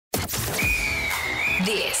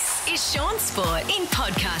Shaun Sport in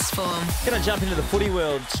podcast form. Going to jump into the footy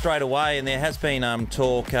world straight away, and there has been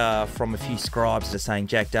talk from a few scribes that are saying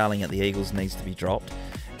Jack Darling at the Eagles needs to be dropped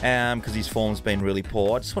because his form's been really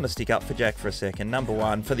poor. I just want to stick up for Jack for a second. Number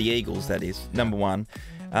one, for the Eagles, that is. Number one,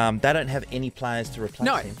 they don't have any players to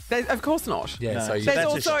replace him. No, of course not. Yeah, No. so There's that's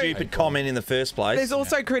also- a stupid comment in the first place. There's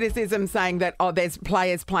also criticism saying that, there's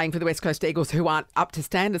players playing for the West Coast Eagles who aren't up to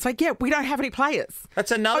standard. It's like, yeah, we don't have any players.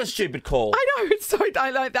 That's another stupid call. I know, it's so...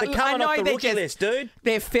 They're coming off the rookie list, dude.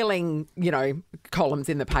 They're filling, columns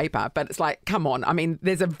in the paper, but it's like, come on. I mean,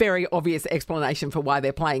 there's a very obvious explanation for why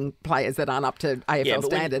they're playing players that aren't up to AFL Yeah, but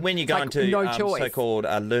standard. when you're It's going like, to no choice. so-called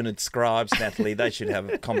learned scribes, Natalie, they should have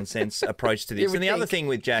a common sense approach to You this. would And the other think. thing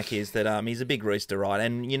with Jack is that he's a big rooster, right?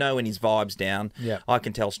 And when his vibe's down, Yeah. I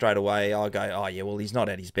can tell straight away. I go, oh yeah, well he's not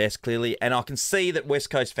at his best clearly, and I can see that West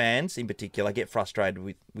Coast fans in particular get frustrated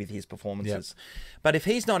with his performances. But if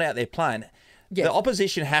he's not out there playing. Yes. The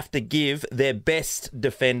opposition have to give their best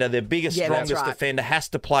defender, their biggest, Yeah, that's strongest right. defender has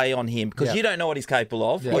to play on him because Yeah. you don't know what he's capable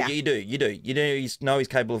of. Yeah. Well, Yeah. you do. You know he's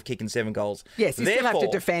capable of kicking 7 goals. Yes, you still have to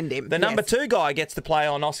Therefore, defend him. The number Yes. 2 guy gets to play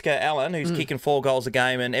on Oscar Allen, who's kicking 4 goals a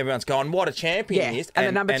game, and everyone's going, "What a champion Yeah, he is!" and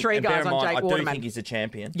the number 3 bear guy's in on mind, Jake I do Waterman. think he's a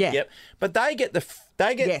champion. Yeah. Yep. But they get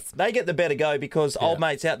Yes. they get the better go because old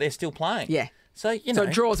mate's out there still playing. Yeah. So So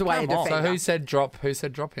it draws away a come on. defender. So who said drop? Who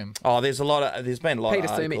said drop him? Oh, there's been a lot Peter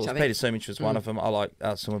of Sumich, articles. I think. Peter Sumich was one of them. I like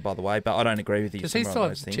Sumich, by the way, but I don't agree with you. Does he Sumich still on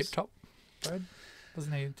have those things. chip top bread?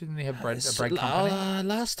 Doesn't he? Didn't he have a bread company?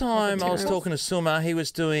 Last time I was talking to Summa, he was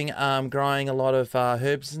doing growing a lot of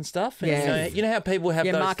herbs and stuff. And, Yeah. you know how people have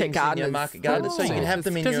Yeah, those market things in your gardeners. market garden, so you can have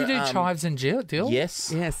them in Does your. he do chives and dill? Yes.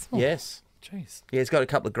 Yes. Yes. Jeez, Yeah, he's got a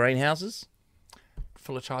couple of greenhouses.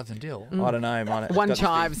 full of chives and dill. I don't know. One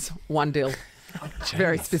chives, one dill.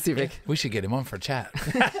 Very specific. We should get him on for a chat.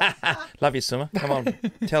 Love you, Summa. Come on,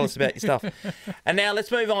 tell us about your stuff. And now let's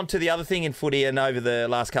move on to the other thing in footy. And over the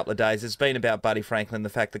last couple of days, it's been about Buddy Franklin, the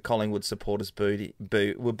fact that Collingwood supporters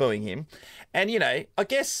were booing him. And, I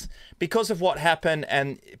guess because of what happened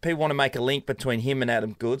and people want to make a link between him and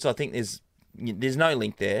Adam Goodes, I think there's no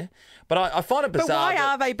link there. But I find it bizarre. But why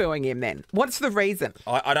are they booing him then? What's the reason?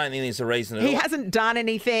 I don't think there's a reason at all. He hasn't done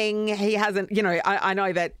anything. He hasn't, I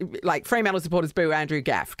know that Fremantle supporters boo Andrew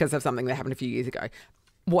Gaff because of something that happened a few years ago.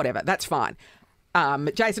 Whatever, that's fine.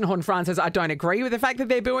 Jason Horn-Fran says, I don't agree with the fact that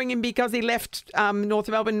they're booing him because he left North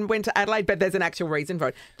Melbourne and went to Adelaide, but there's an actual reason for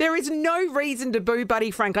it. There is no reason to boo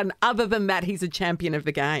Buddy Franklin other than that he's a champion of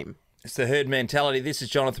the game. It's the herd mentality. This is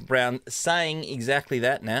Jonathan Brown saying exactly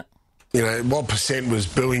that, Nat. What percent was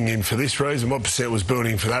booing him for this reason, what percent was booing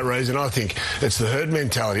him for that reason? I think it's the herd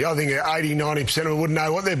mentality. I think 80, 90% of them wouldn't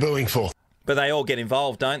know what they're booing for. But they all get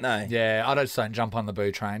involved, don't they? Yeah, I just don't jump on the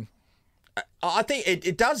boo train. I think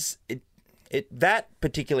it does. That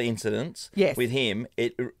particular incident Yes. with him,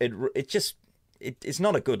 it's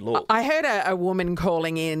not a good look. I heard a woman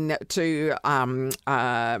calling in to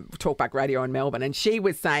Talkback Radio in Melbourne, and she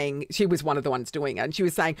was saying, she was one of the ones doing it, and she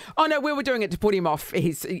was saying, oh no, we were doing it to put him off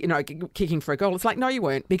his, kicking for a goal. It's like, no, you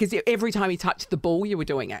weren't, because every time he touched the ball, you were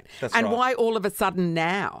doing it. That's and right. why all of a sudden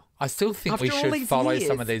now? I still think After we all should these follow years.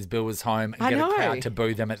 some of these booers home and I get a know. crowd to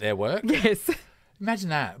boo them at their work. Yes. Imagine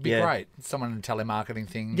that. It'd be Yeah. great. Someone in a telemarketing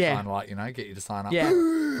thing Yeah. trying to get you to sign up. Yeah.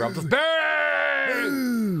 Rob just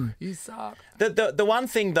boo! You suck. The one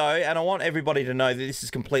thing, though, and I want everybody to know that this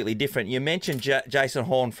is completely different. You mentioned Jason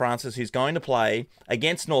Horn-Francis, who's going to play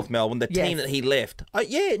against North Melbourne, the team Yes. that he left.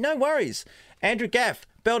 Yeah, no worries. Andrew Gaff,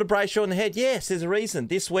 belt a Brayshaw in the head. Yes, there's a reason.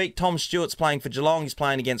 This week, Tom Stewart's playing for Geelong. He's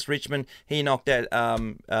playing against Richmond. He knocked out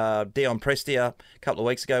Dion Prestia a couple of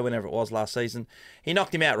weeks ago, whenever it was last season. He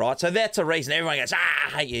knocked him out, right? So that's a reason. Everyone goes, I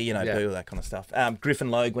hate you, boo, that kind of stuff.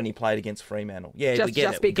 Griffin Logue when he played against Fremantle. Yeah, we get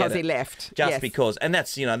Just it. We because get he it. left. Just Yes. because. And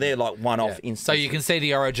that's, they're like one-off Yeah. instances. So you can see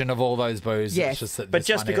the origin of all those boos. Yes. It's just that But this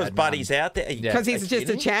just one he because had Buddy's none. out there... Yeah. Because he's just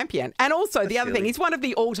a champion. And also, the other thing, silly. he's one of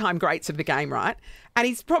the all-time greats of the game, right? And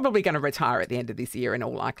he's probably going to retire at the end of this year in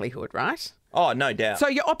all likelihood, right? Oh, no doubt. So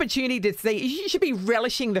your opportunity to see, you should be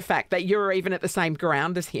relishing the fact that you're even at the same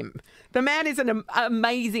ground as him. The man is an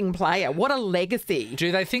amazing player. What a legacy. Do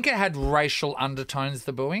they think it had racial undertones,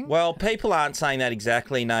 the booing? Well, people aren't saying that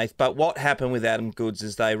exactly, Nath, but what happened with Adam Goodes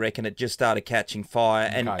is they reckon it just started catching fire.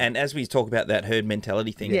 And, Okay. and as we talk about that herd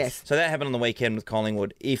mentality thing, Yes. so that happened on the weekend with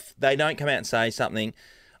Collingwood. If they don't come out and say something,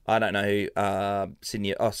 I don't know who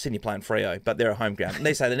Sydney playing Freo, but they're a home ground. And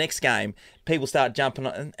they say the next game, people start jumping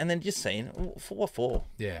on, and then just seeing, for what for?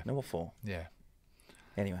 Yeah. No, what for? Yeah.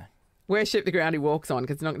 Anyway. Worship the ground he walks on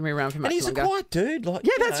because he's not going to be around for much And he's longer. a quiet dude. Like,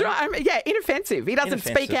 Yeah, that's right. Inoffensive. He doesn't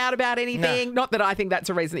speak Inoffensive. out about anything. No. Not that I think that's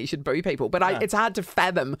a reason that you should boo people, but No. it's hard to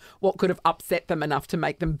fathom what could have upset them enough to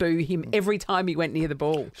make them boo him every time he went near the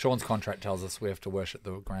ball. Sean's contract tells us we have to worship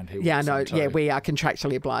the ground he Yeah, walks no, on too. yeah, we are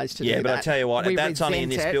contractually obliged to do Yeah, that. but I tell you what, We at that time in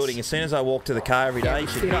this resent it. building, as soon as I walk to the car every day, you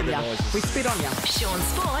should Spit hear on the ya. noises. We spit on you. Shaun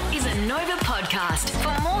Sport is a Nova podcast.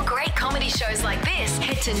 For more great comedy shows like this,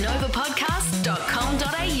 head to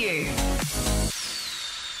novapodcast.com.au.